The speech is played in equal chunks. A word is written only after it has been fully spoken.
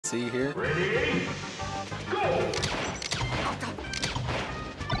see here.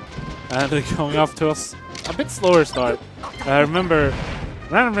 And they're going off to us a bit slower start. Remember,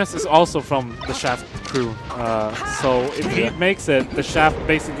 Random-Ness is also from the Shaft crew. So if he makes it, the Shaft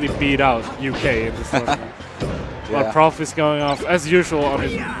basically beat out UK in this tournament. But Prof is going off, as usual, on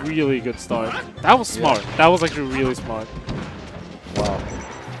his really good start. That was smart. That was actually really smart. Wow.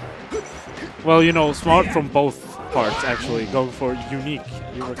 Well, you know, smart from both parts, actually. Going for unique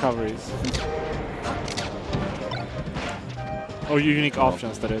recoveries. Or unique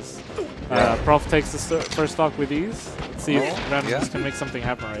options, that is. Prof takes the first stock with ease. Let's see if Random-Ness can make something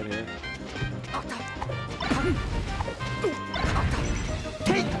happen right here.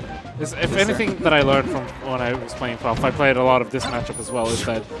 If anything that I learned from when I was playing Prof, I played a lot of this matchup as well, is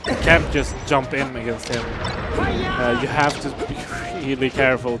that you can't just jump in against him. You have to be really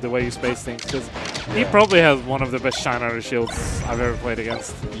careful the way you space things, because he probably has one of the best shine out of shields I've ever played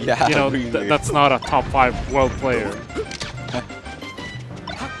against. Yeah, you know, really. That's not a top 5 world player.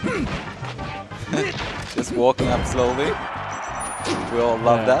 Just walking up slowly. We all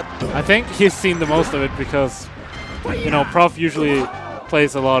love that. I think he's seen the most of it because, you know, Prof usually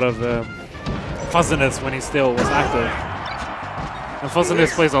plays a lot of Fuzziness when he still was active. And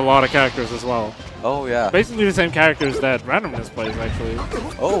Fuzziness plays a lot of characters as well. Oh, yeah. Basically the same characters that Random-Ness plays, actually.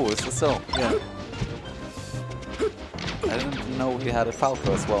 Oh, is this so? Yeah. I didn't know he had a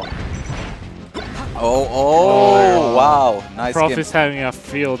Falco as well. Oh, wow. Nice Prof game. is having a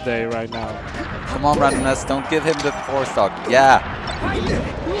field day right now. Come on, Random-Ness, don't give him the 4-stock. Yeah.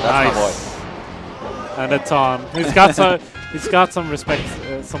 That's my boy. And it's on. He's got some respect,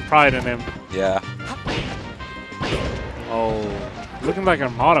 some pride in him. Yeah. Oh, looking like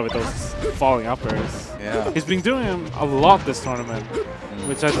Armada with those falling uppers. Yeah. He's been doing them a lot this tournament,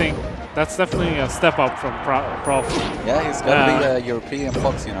 which I think that's definitely a step up from Prof. Yeah, he's gonna be a European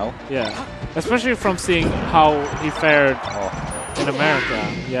Fox, you know. Yeah, especially from seeing how he fared in America.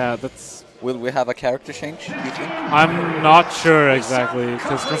 Yeah, that's. Will we have a character change, do you think? I'm not sure exactly,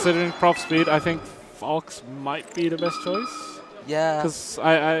 because considering Prof speed, I think Fox might be the best choice. Yeah. Because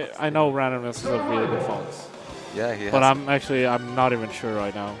I know Random-Ness is a really good Fox. Yeah, he has. But I'm not even sure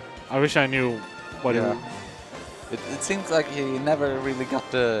right now. I wish I knew what he would. It seems like he never really got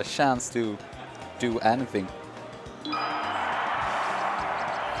the chance to do anything.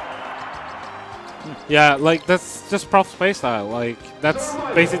 Yeah, like that's just Prof's playstyle. Like that's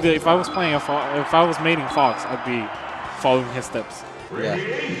basically if I was playing if I was mating Fox, I'd be following his steps. Yeah.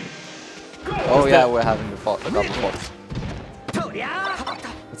 Oh yeah, we're having the double Fox.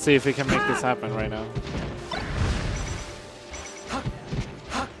 Let's see if we can make this happen right now.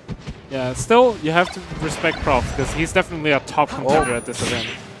 Yeah, still you have to respect Prof because he's definitely a top contender at this event.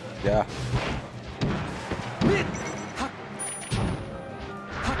 Yeah.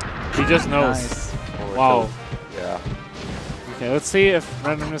 He just knows. Nice. Wow. Yeah. Okay, let's see if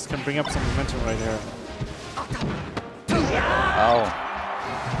Random-Ness can bring up some momentum right here. Oh.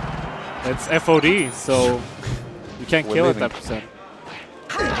 It's FOD, so you can't kill it that percent.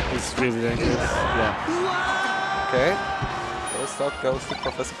 It's really dangerous. Yeah. Okay. First stock goes to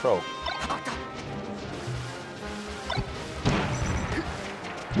Professor Pro.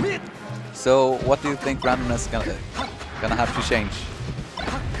 So, what do you think Random-Ness gonna have to change?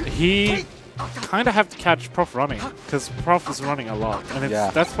 He kind of have to catch Prof running, because Prof is running a lot, and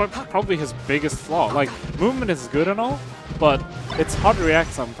that's probably his biggest flaw. Like, movement is good and all, but it's hard to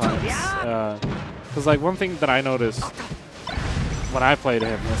react sometimes. Because like one thing that I noticed when I played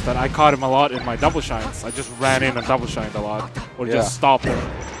him is that I caught him a lot in my double shines. I just ran in and double shined a lot, or just stopped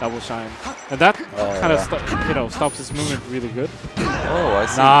and double shine, and that kind of stops his movement really good. Oh, I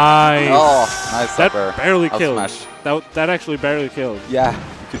see. Nice. Oh, nice. That barely killed. Smash. That actually barely killed. Yeah,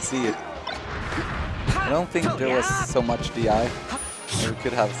 you could see it. I don't think there was so much DI. We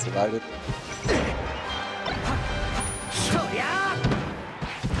could have survived it.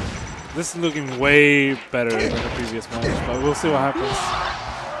 This is looking way better than the previous match, but we'll see what happens.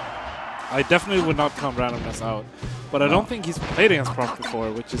 I definitely would not count Random-Ness out, but I don't think he's played against Prof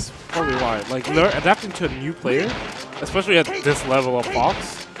before, which is probably why. Like, adapting to a new player, especially at this level of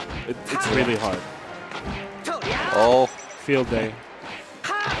Fox, it's really hard. Oh. Field day.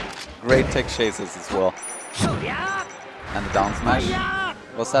 Great tech chases as well. And the down smash.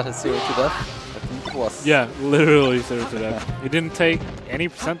 Was that a 0 to death? I think it was. Yeah, literally 0 to death. He didn't take any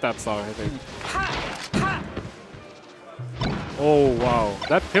percent that stock, I think. Oh wow,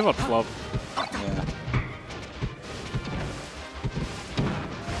 that pivot flop. Yeah.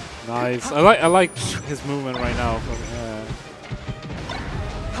 Nice. I like his movement right now.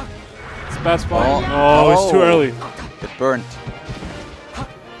 It's a bad spot. Oh, it's too early. It burnt.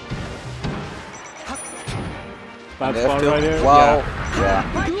 Bad spot right here. Wow. Yeah.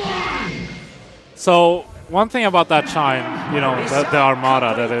 So one thing about that shine, you know, the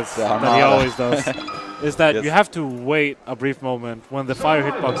Armada that he always does, is that you have to wait a brief moment when the fire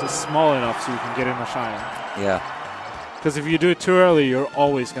hitbox is small enough so you can get in a shine. Yeah. Because if you do it too early, you're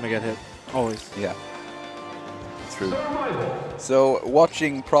always going to get hit. Always. Yeah. True. So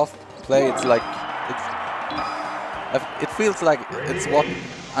watching Prof play, it's like it feels like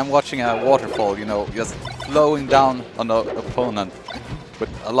I'm watching a waterfall, you know, just flowing down on the opponent with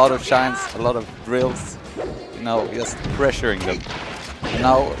a lot of shines, a lot of drills, you know, just pressuring them. And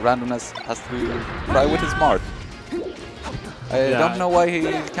now Random-Ness has to try with his Marth. I don't know why he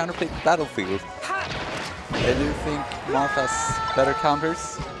counterplayed Battlefield. Do you think Marth has better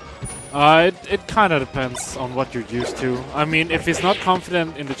counters? It kind of depends on what you're used to. I mean, if he's not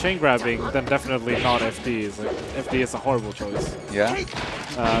confident in the chain grabbing, then definitely not FD. FD is a horrible choice. Yeah?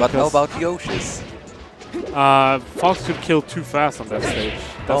 But how about Yoshi's? Fox could kill too fast on that stage.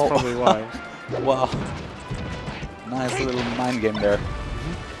 That's probably why. Wow. Nice little mind game there.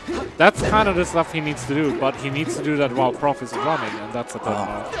 That's kind of the stuff he needs to do, but he needs to do that while Prof is running, and that's a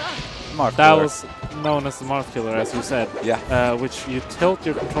tough Marth. That was known as the Marth killer, as you said. Yeah. Which you tilt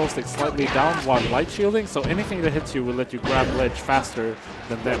your control stick slightly down while light shielding, so anything that hits you will let you grab ledge faster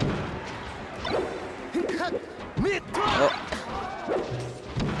than them. Oh,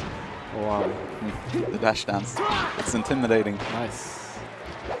 wow. The dash dance. It's intimidating. Nice.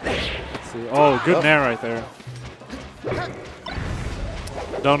 Let's see. Oh, good nair right there.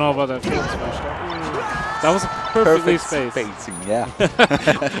 Don't know about that field smash. That was perfectly spaced. Spacing, yeah.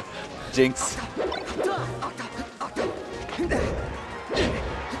 Jinx.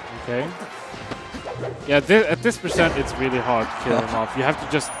 Okay. Yeah, at this percent, it's really hard to kill him off. You have to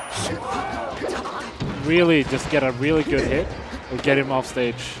just really get a really good hit or get him off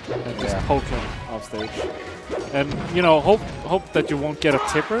stage and just poke him off stage. And, you know, hope that you won't get a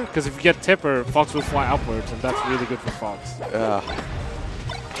tipper, because if you get tipper, Fox will fly upwards, and that's really good for Fox.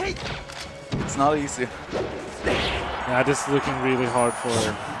 It's not easy. Yeah, this is looking really hard for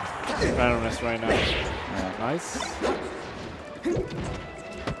Random-Ness right now. Yeah. Nice.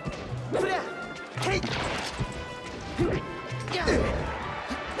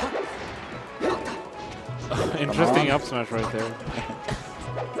 Interesting up smash right there.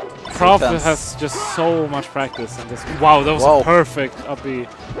 Prof has just so much practice in this. Wow, that was a perfect up B.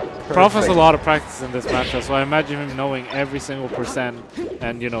 Prof has a lot of practice in this matchup, so I imagine him knowing every single percent.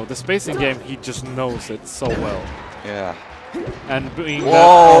 And, you know, the spacing game, he just knows it so well. Yeah. And being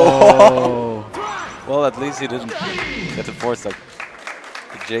Whoa! Well, at least he didn't get to force like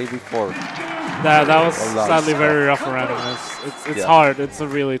the J before. That was sadly very rough for Random-Ness. It's hard. It's a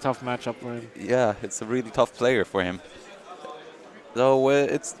really tough matchup for him. Yeah, it's a really tough player for him. So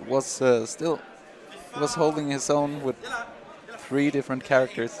it was holding his own with 3 different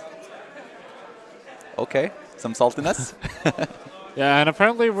characters. Okay, some saltiness. Yeah, and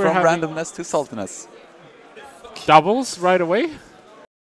apparently we're from Random-Ness to saltiness. Doubles right away.